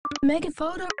Mega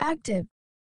photo active.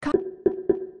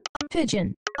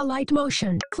 Pigeon. A light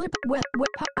motion. Clip. Wet.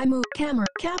 I move. Camera.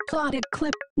 Cap. Plotted.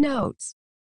 Clip. Notes.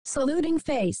 Saluting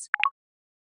face.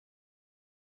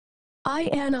 I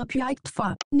an object.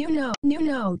 New note. New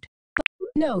note.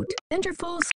 Note. Enter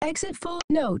full. Exit full.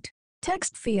 Note.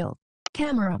 Text field.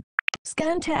 Camera.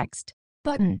 Scan text.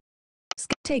 Button.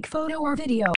 Take photo or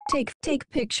video. Take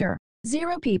picture.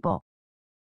 0 people.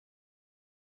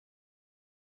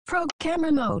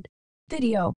 Camera mode.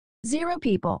 Video. 0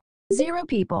 people. 0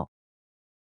 people.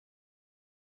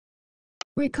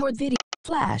 Record video.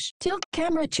 Flash. Tilt.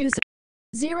 Camera choose.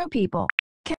 0 people.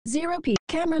 0 p.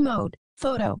 Camera mode.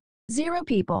 Photo. 0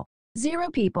 people. 0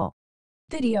 people.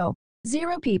 Video.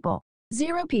 0 people.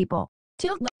 0 people.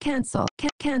 Tilt. Cancel.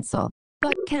 Cancel.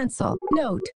 But cancel.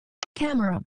 Note.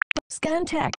 Camera. Scan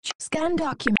text. Scan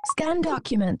document. Scan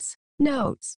documents.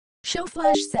 Notes. Show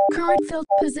flash set. Current filter.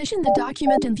 Position the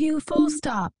document and view full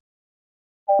stop.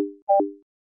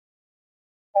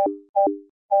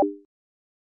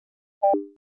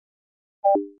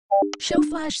 Show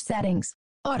flash settings.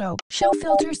 Auto. Show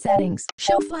filter settings.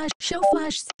 Show flash. Show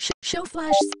flash. Show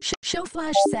flash. Show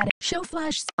flash setting. Show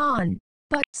flash on.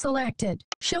 But selected.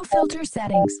 Show filter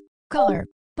settings. Color.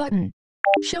 Button.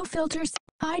 Show filters.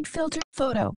 Hide filter.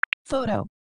 Photo. Photo.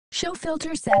 Show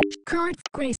filter set. Current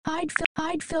gray. Hide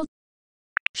filter.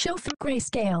 Show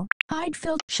grayscale. Hide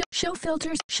filter. Show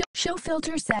filters. Show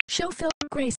filter set. Show filter.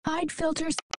 Gray. Hide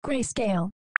filters. Grayscale.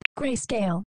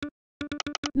 Grayscale.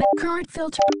 Current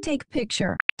filter. Take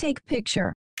picture. Take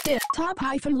picture. Dip. Top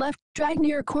hyphen left. Drag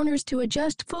near corners to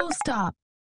adjust full stop.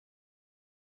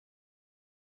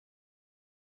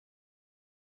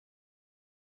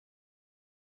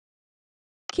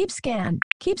 Keep scan.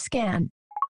 Keep scan.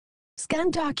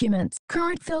 Scan documents.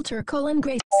 Current filter :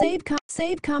 gray.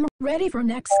 Save com. Ready for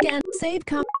next scan. Save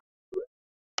com.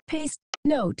 Paste.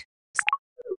 Note.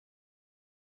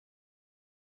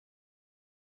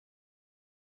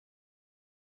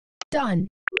 Done.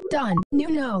 Done. New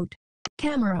note.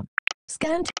 Camera.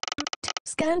 Scan.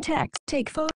 Scan text. Take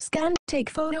photo. Scan. Take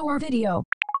photo or video.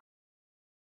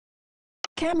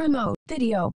 Camera mode.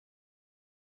 Video.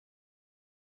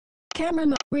 Camera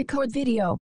mode. Record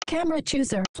video. Camera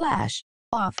chooser. Flash.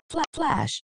 Off.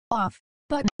 Flash. Off.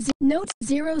 Button. Notes.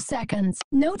 0 seconds.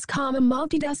 Notes,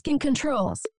 multitasking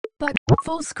controls. Button.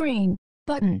 Full screen.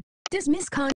 Button. Dismiss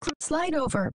slide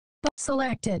over.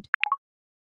 Selected.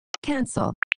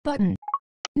 Cancel. Button.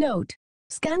 Note.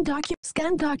 Scan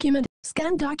document.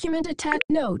 Scan document attach.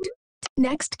 Note.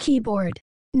 Next keyboard.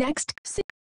 Next.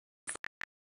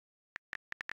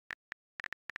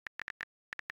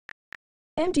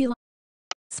 Empty line.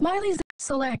 Smileys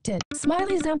selected.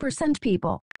 Smileys ampersand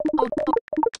people.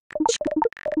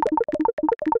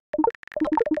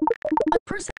 A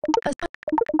person.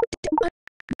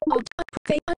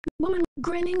 Woman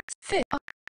grinning. Fit.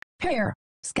 Pair.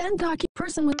 Scan document.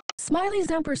 Person with smileys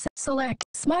ampersand. Select.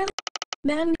 Smiley.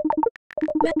 Man.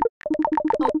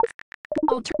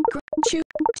 Alter.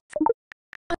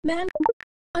 Man.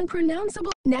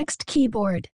 Unpronounceable. Next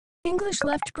keyboard. English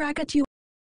left bracket U.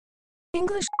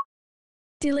 English.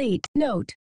 Delete.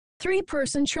 Note.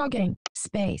 3-person shrugging.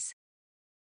 Space.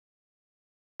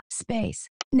 Space.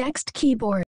 Next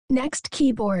keyboard. Next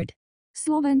keyboard.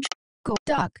 Slovensko.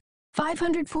 Duck.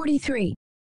 543.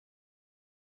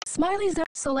 Smileys are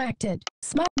selected.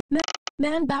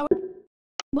 Man bower.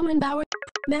 Woman bower.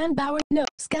 Man bower. No.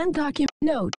 Scan document.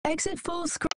 Note. Exit full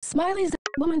screen. Smileys.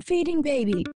 Woman feeding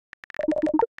baby.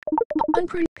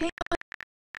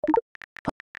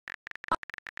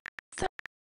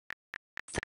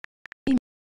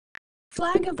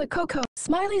 Flag of the cocoa.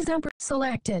 Smileys amper.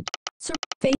 Selected.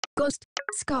 Face. Ghost.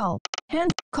 Skull.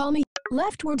 Hand. Call me.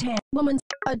 Leftward hand. Woman's.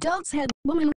 Adult's head.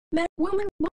 Woman. Man. Woman.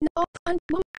 Woman.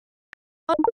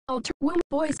 Alter. Woman.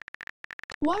 Boys.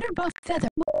 Water buff. Feather.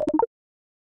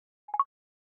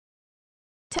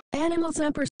 Animals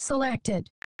amper. Selected.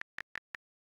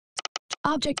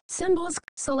 Object. Symbols.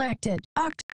 Selected.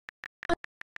 Oct.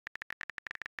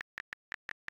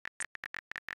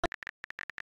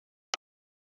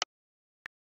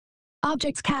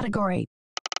 Objects category.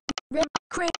 Red.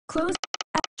 Crate. Close.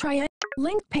 Triangle.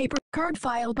 Linked paper. Card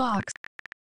file box.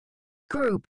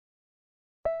 Group.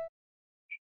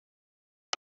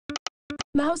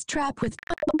 Mouse trap with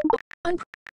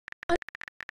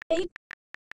 8.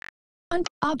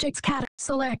 Objects cat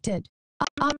selected.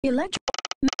 Electric.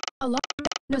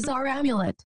 Nazar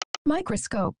amulet.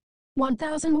 Microscope.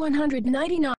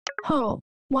 1199. Hole.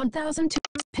 1002.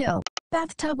 Pill.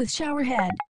 Bathtub with shower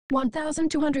head.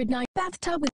 1209.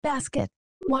 Bathtub with basket.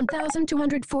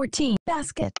 1214.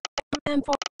 Basket.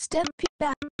 M4. Step.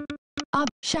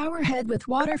 Shower head with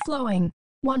water flowing.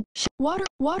 1.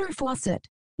 Water faucet.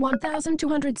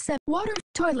 1207. Water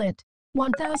toilet.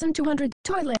 1200.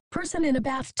 Toilet. Person in a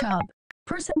bathtub.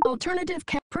 Person. Alternative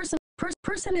person.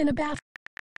 Person in a bath.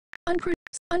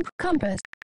 Compass.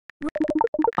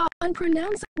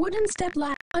 Unpronounced. Wooden step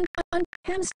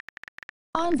hamster.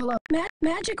 Envelope.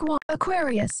 Magic wand.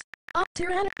 Aquarius.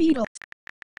 Tyrannic beetle.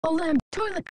 Olem.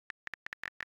 Toilet.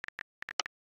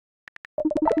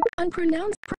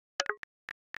 Unpronounced.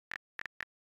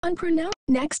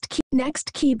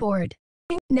 Next keyboard.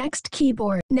 Next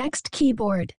keyboard.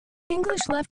 English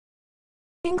left.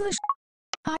 English.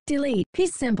 Delete.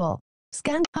 Peace symbol.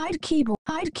 Scan. Hide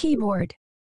keyboard.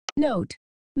 Note.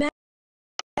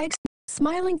 X.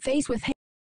 Smiling face with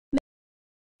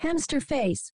hamster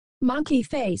face. Monkey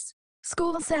face.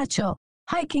 School satchel.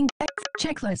 Hiking.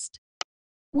 Checklist.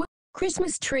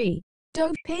 Christmas tree.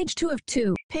 Dove. Page 2 of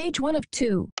 2. Page 1 of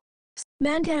 2.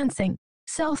 Man dancing.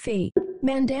 Selfie.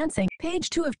 Man dancing. Page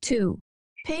 2 of 2.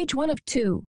 Page 1 of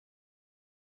 2.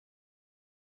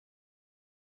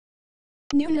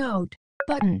 New note.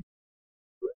 Button.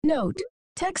 Note.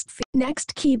 Text.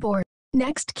 Next keyboard.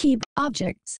 Next key.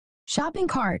 Objects. Shopping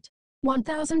cart.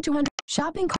 1200.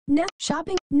 Shopping.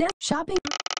 Shopping. Shopping.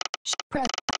 Press.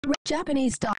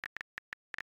 Japanese style.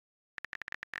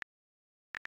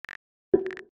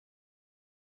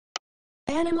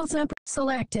 Animals up.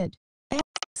 Selected.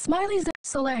 Smileys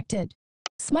selected.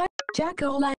 Smile.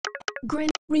 Jack-o'-lantern. Grin.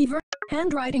 Revert.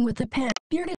 Handwriting with the pen.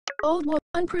 Bearded. Old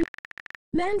woman.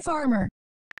 Man farmer.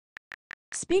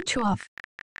 Speech off.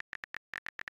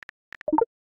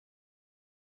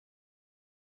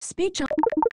 Speech on.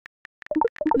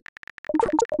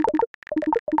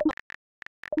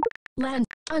 Land.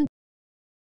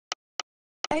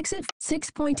 Exit.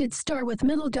 6-pointed star with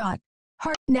middle dot.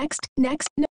 Heart. Next.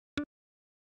 No.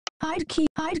 Hide key.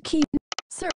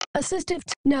 Sir. Assistive.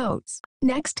 Notes.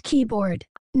 Next keyboard.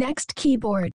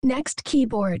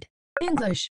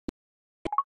 English.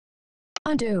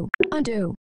 Undo.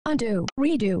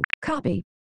 Redo. Copy.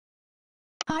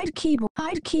 Hide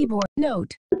keyboard.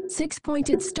 Note.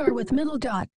 6-pointed star with middle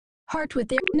dot. Heart with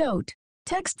their note.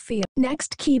 Text field.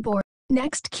 Next keyboard.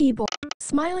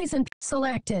 Smileys and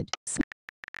selected.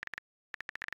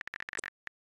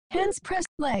 Hands pressed.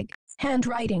 Leg.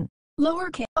 Handwriting.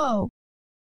 Lowercase o.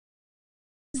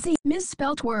 Z.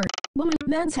 Misspelt word. Woman.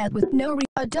 Man's head with no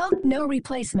adult. No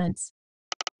replacements.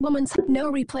 Woman's no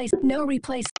replace.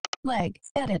 Leg.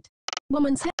 Edit.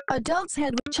 Woman's head. Adult's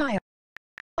head with child.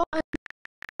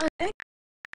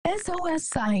 SOS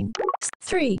sign.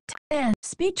 3. And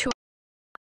speech.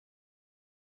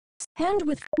 Hand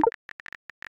with.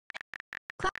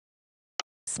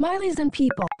 Smileys and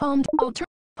people. Palm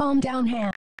down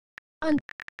hand.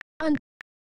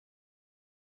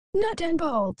 Nut and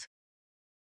bolt.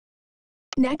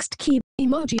 Next key.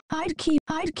 Emoji.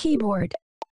 Hide keyboard.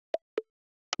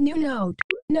 New note.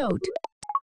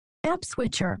 App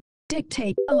switcher.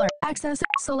 Dictate. Alert. Access.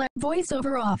 Select.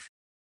 VoiceOver off.